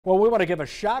Well, we want to give a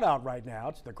shout out right now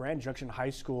to the Grand Junction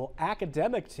High School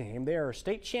academic team. They are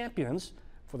state champions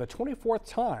for the 24th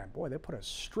time. Boy, they put a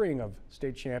string of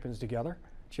state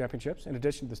championships. In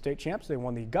addition to the state champs, they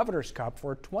won the Governor's Cup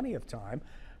for a 20th time.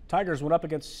 Tigers went up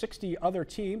against 60 other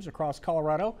teams across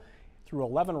Colorado through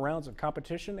 11 rounds of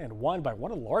competition and won by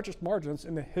one of the largest margins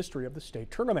in the history of the state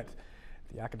tournament.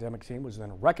 The academic team was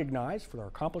then recognized for their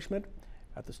accomplishment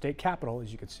at the state capitol,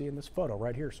 as you can see in this photo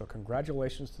right here. So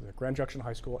congratulations to the Grand Junction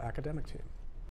High School academic team.